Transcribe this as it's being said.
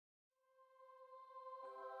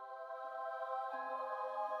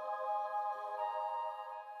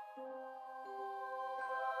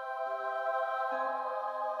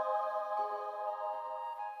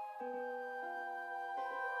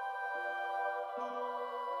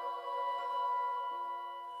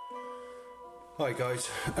Hi guys,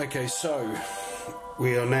 okay, so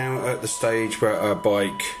we are now at the stage where our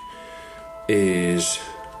bike is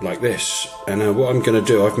like this, and what I'm going to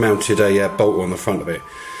do, I've mounted a bolt on the front of it,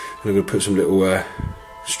 and I'm going to put some little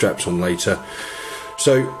straps on later.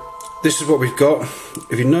 So this is what we've got.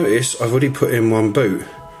 If you notice, I've already put in one boot.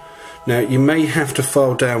 Now you may have to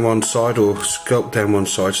file down one side or sculpt down one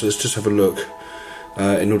side, so let's just have a look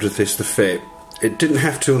in order for this to fit. It didn't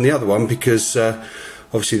have to on the other one because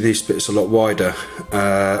obviously this bit's a lot wider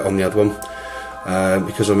on the other one.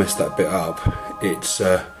 Because I messed that bit up, it's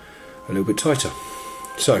a little bit tighter.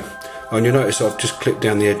 So, and you'll notice I've just clipped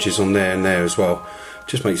down the edges on there and there as well.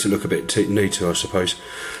 Just makes it look a bit neater, I suppose.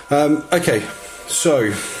 Okay,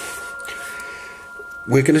 so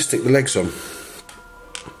we're going to stick the legs on.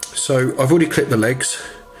 So I've already clipped the legs,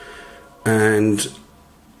 and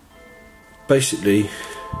basically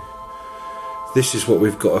this is what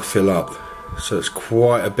we've got to fill up. So it's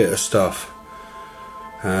quite a bit of stuff.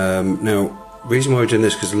 Now, the reason why we're doing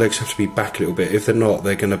this is because the legs have to be back a little bit. If they're not,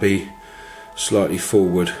 they're going to be slightly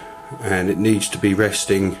forward, and it needs to be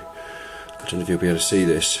resting, I don't know if you'll be able to see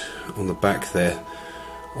this, on the back there,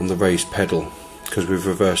 on the raised pedal, because we've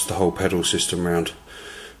reversed the whole pedal system round.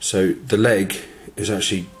 So the leg is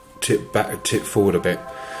actually tipped back, tipped forward a bit.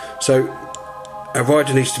 So our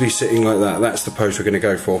rider needs to be sitting like that. That's the pose we're going to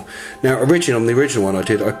go for. Now, on the original one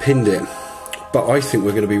I pinned it. But I think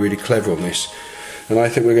we're going to be really clever on this, and I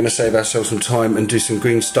think we're going to save ourselves some time and do some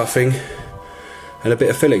green stuffing and a bit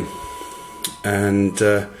of filling. And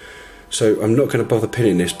so I'm not going to bother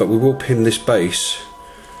pinning this, but we will pin this base,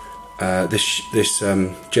 this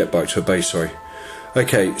jet bike to a base, sorry.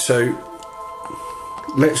 Okay, so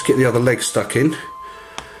let's get the other leg stuck in,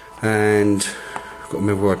 and I've got to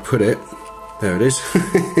remember where I put it. There it is.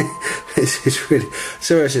 This is really,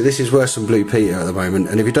 seriously, this is worse than Blue Peter at the moment.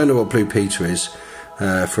 And if you don't know what Blue Peter is,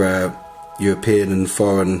 for our European and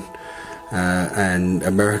foreign and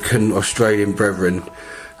American, Australian brethren,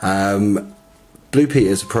 Blue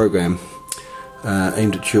Peter is a program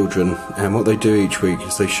aimed at children, and what they do each week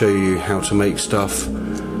is they show you how to make stuff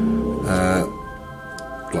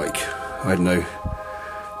like, I don't know,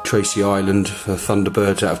 Tracy Island for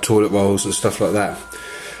Thunderbirds out of toilet rolls and stuff like that.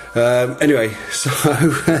 Anyway, so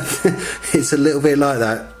it's a little bit like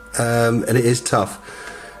that, and it is tough.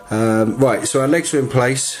 Right, so our legs are in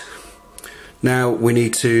place. Now we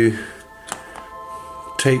need to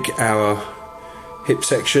take our hip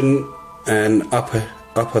section and upper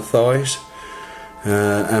thighs,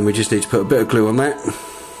 and we just need to put a bit of glue on that,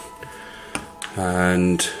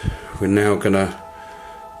 and we're now going to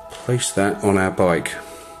place that on our bike.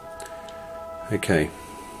 Okay.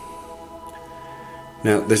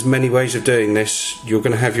 Now, there's many ways of doing this. You're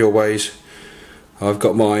going to have your ways. I've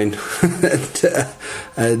got mine,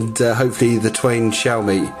 and hopefully the twain shall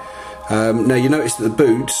meet. Now, you notice that the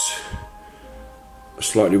boots are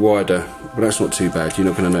slightly wider, but that's not too bad. You're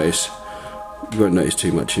not going to notice. You won't notice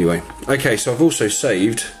too much anyway. Okay, so I've also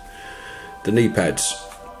saved the knee pads.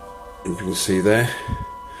 You can see there.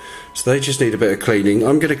 So they just need a bit of cleaning.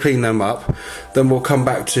 I'm going to clean them up, then we'll come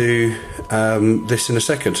back to this in a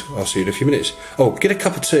second. I'll see you in a few minutes. Oh, get a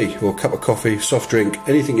cup of tea or a cup of coffee, soft drink,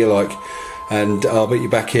 anything you like, and I'll meet you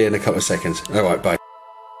back here in a couple of seconds. Alright, bye.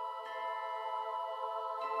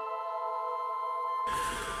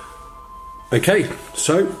 Okay,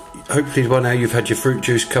 so hopefully by now you've had your fruit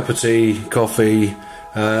juice, cup of tea, coffee,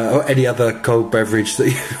 or any other cold beverage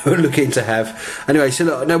that you're looking to have. Anyway, so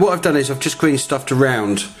look, now what I've done is I've just green stuffed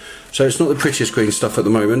around. So it's not the prettiest green stuff at the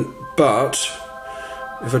moment, but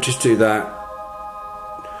if I just do that,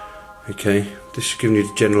 okay, this is giving you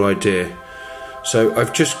the general idea. So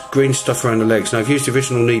I've just green stuff around the legs. Now I've used the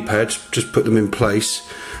original knee pads, just put them in place.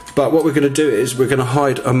 But what we're going to do is we're going to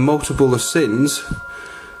hide a multiple of sins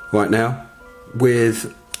right now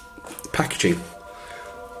with packaging,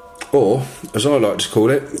 or as I like to call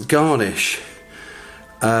it, garnish.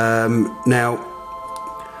 Now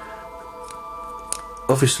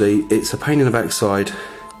obviously it's a pain in the backside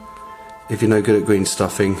if you're no good at green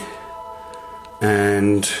stuffing,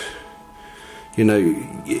 and you know,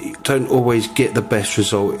 you don't always get the best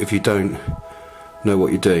result if you don't know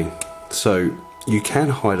what you're doing. So you can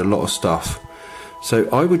hide a lot of stuff. So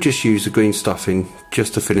I would just use the green stuffing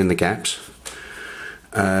just to fill in the gaps.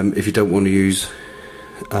 If you don't want to use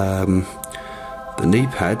the knee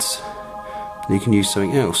pads, you can use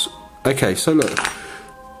something else. Okay, so look,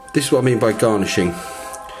 this is what I mean by garnishing.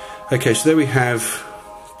 Okay, so there we have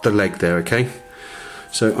the leg there, okay?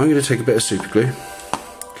 So I'm going to take a bit of super glue,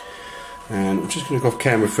 and I'm just going to go off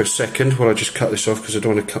camera for a second while I just cut this off, because I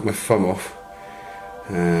don't want to cut my thumb off.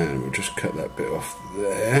 and we'll just cut that bit off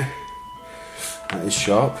there. That is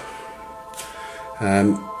sharp.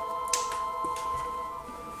 You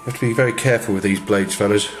have to be very careful with these blades,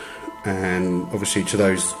 fellas, and obviously to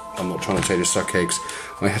those, I'm not trying to tell you to suck eggs,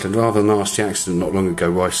 I had a rather nasty accident not long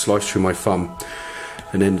ago where I sliced through my thumb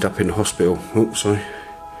and ended up in hospital. Oh, sorry.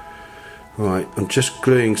 Right, I'm just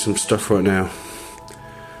gluing some stuff right now.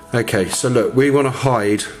 Okay, so look, we want to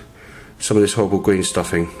hide some of this horrible green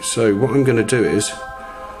stuffing. So what I'm going to do is,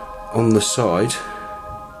 on the side,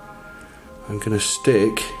 I'm going to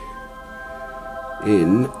stick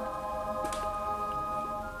in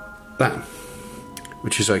that,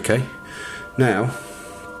 which is okay. Now,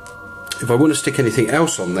 if I want to stick anything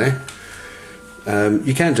else on there,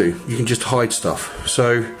 you can do. You can just hide stuff.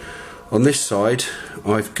 So on this side,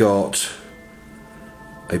 I've got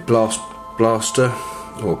a blaster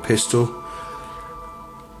or pistol.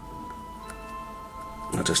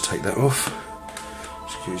 I'll just take that off.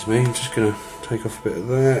 Excuse me, I'm just going to take off a bit of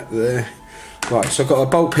that there. Right, so I've got a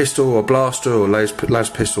bolt pistol or blaster or las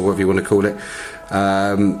pistol, whatever you want to call it.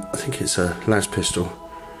 I think it's a las pistol.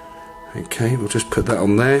 Okay, we'll just put that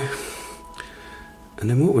on there. And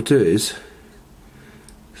then what we'll do is,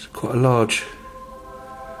 it's quite a large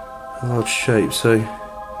shape, so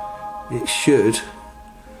it should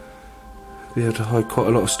be able to hide quite a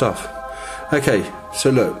lot of stuff. Okay, so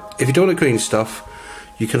look, if you don't want the green stuff,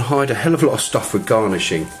 you can hide a hell of a lot of stuff with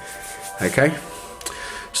garnishing. Okay,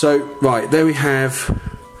 so right, there we have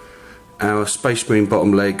our Space Marine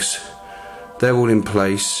bottom legs. They're all in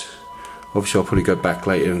place. Obviously I'll probably go back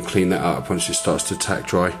later and clean that up once it starts to tack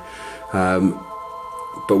dry,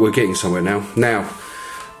 but we're getting somewhere now. Now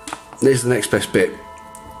there's the next best bit.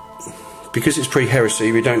 Because it's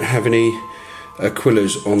pre-heresy, we don't have any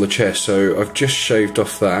quillers on the chest, so I've just shaved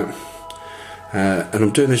off that, and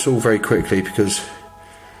I'm doing this all very quickly because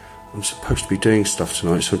I'm supposed to be doing stuff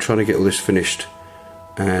tonight, so I'm trying to get all this finished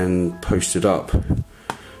and posted up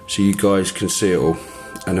so you guys can see it all.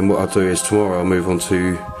 And then what I'll do is tomorrow I'll move on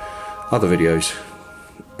to other videos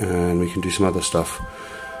and we can do some other stuff.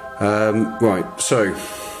 Right, so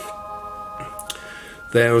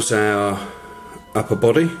there's our upper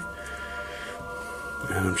body,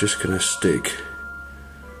 and I'm just going to stick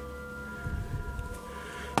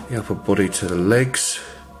the upper body to the legs,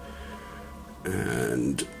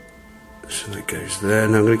 and so that goes there.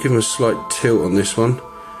 Now I'm going to give him a slight tilt on this one,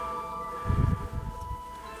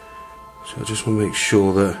 so I just want to make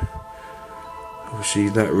sure that obviously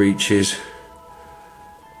that reaches.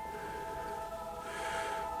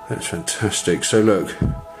 That's fantastic. So look,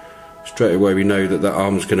 straight away we know that that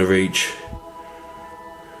arm's going to reach.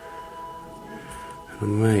 I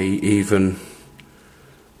may even,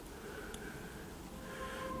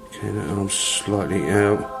 okay, that arm's slightly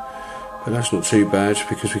out, but that's not too bad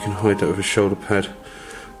because we can hide that with a shoulder pad.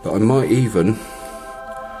 But I might even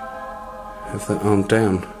have that arm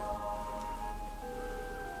down,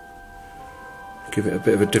 give it a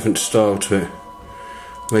bit of a different style to it.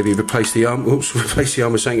 Maybe replace the arm, oops, replace the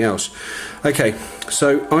arm with something else. Okay,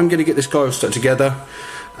 so I'm going to get this guy all stuck together.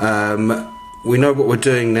 We know what we're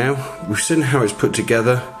doing now. We've seen how it's put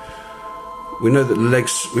together. We know that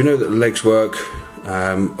the legs work.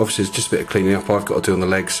 Obviously, it's just a bit of cleaning up I've got to do on the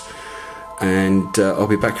legs, and I'll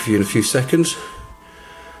be back with you in a few seconds,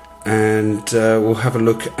 and we'll have a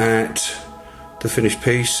look at the finished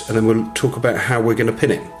piece, and then we'll talk about how we're going to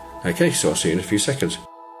pin it. Okay, so I'll see you in a few seconds.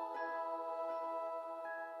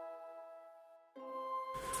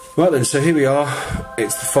 Right then, so here we are.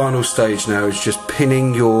 It's the final stage now. It's just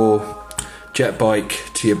pinning your jet bike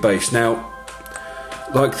to your base. Now,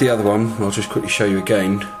 like the other one, I'll just quickly show you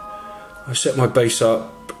again. I set my base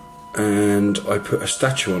up and I put a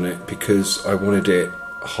statue on it because I wanted it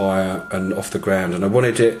higher and off the ground, and I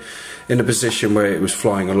wanted it in a position where it was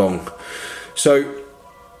flying along. So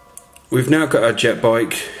we've now got our jet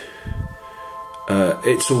bike.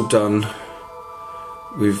 It's all done.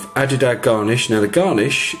 We've added our garnish. Now the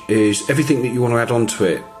garnish is everything that you want to add onto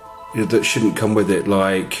it that shouldn't come with it,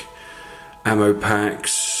 like ammo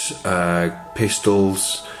packs,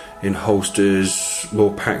 pistols in holsters,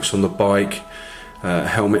 more packs on the bike,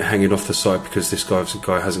 helmet hanging off the side because this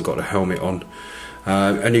guy hasn't got a helmet on,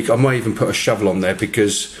 and I might even put a shovel on there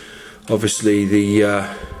because obviously the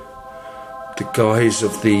guys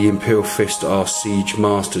of the Imperial Fist are siege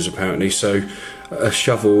masters apparently, so a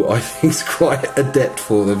shovel I think is quite adept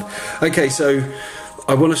for them. Okay, so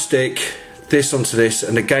I want to stick this onto this,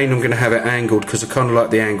 and again I'm going to have it angled because I kind of like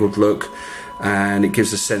the angled look, and it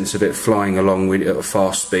gives a sense of it flying along with at a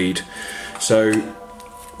fast speed. So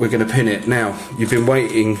we're going to pin it. Now, you've been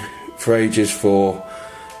waiting for ages for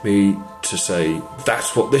me to say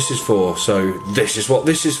that's what this is for, so this is what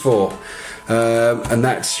this is for, and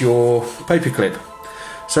that's your paperclip.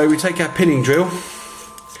 So we take our pinning drill,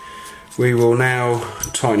 we will now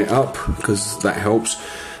tighten it up because that helps,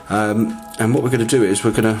 and what we're going to do is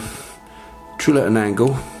we're going to drill at an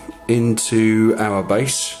angle into our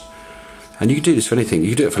base. And you can do this for anything. You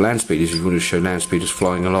can do it for land speeders if you want to show land speeders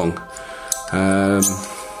flying along.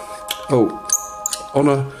 On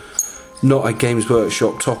a not a Games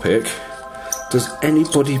Workshop topic, does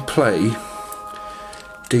anybody play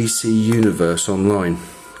DC Universe online?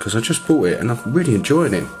 Because I just bought it and I'm really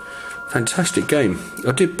enjoying it. Fantastic game.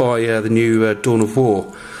 I did buy the new Dawn of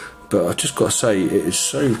War, but I just got to say it is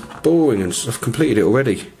so boring, and I've completed it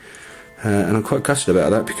already. And I'm quite gutted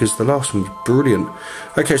about that because the last one was brilliant.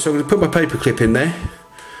 Okay, so I'm going to put my paperclip in there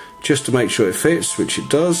just to make sure it fits, which it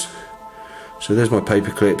does. So there's my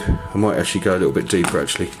paperclip. I might actually go a little bit deeper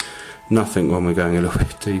actually. Nothing when we're going a little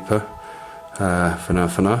bit deeper. For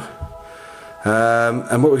now.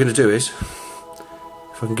 And what we're going to do is,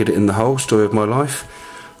 if I can get it in the hole, story of my life.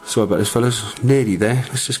 Sorry about this, fellas. Nearly there.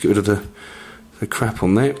 Let's just get rid of the crap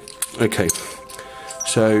on there. Okay,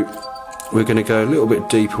 so we're going to go a little bit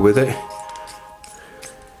deeper with it.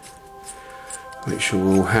 Make sure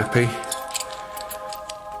we're all happy.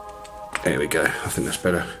 There we go, I think that's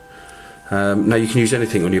better. Now you can use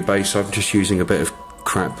anything on your base. I'm just using a bit of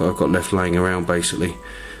crap that I've got left laying around basically.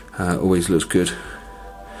 Always looks good.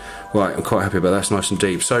 Right, I'm quite happy about that, that's nice and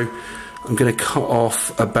deep. So I'm going to cut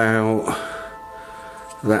off about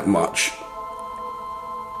that much.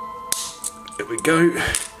 There we go.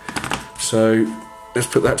 So let's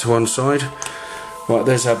put that to one side. Right,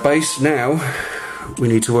 there's our base. Now we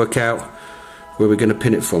need to work out where we're going to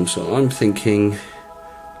pin it from. So I'm thinking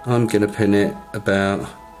I'm going to pin it about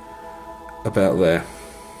there.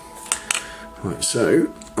 Right,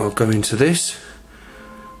 so I'll go into this.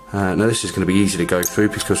 Now this is going to be easy to go through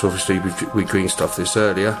because obviously we green stuffed this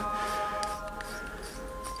earlier.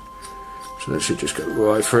 So that should just go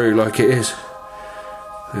right through like it is.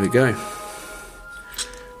 There we go.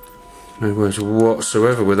 No worries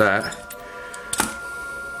whatsoever with that.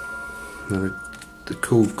 Now the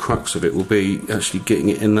cool crux of it will be actually getting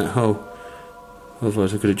it in that hole.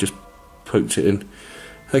 Otherwise I could have just poked it in.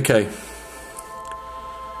 Okay.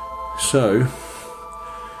 So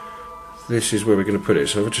this is where we're going to put it.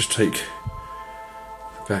 So I'll just take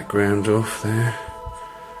the background off there.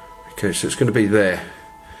 Okay, so it's going to be there.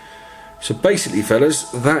 So basically, fellas,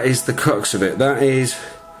 that is the crux of it. That is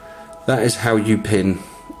how you pin,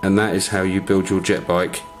 and that is how you build your jet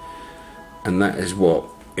bike, and that is what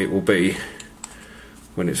it will be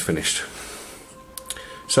when it's finished.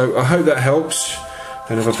 So I hope that helps.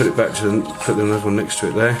 And if I put it back to put another one next to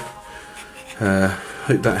it there,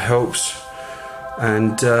 hope that helps.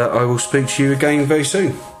 And I will speak to you again very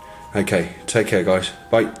soon. Okay, take care, guys.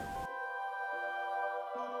 Bye.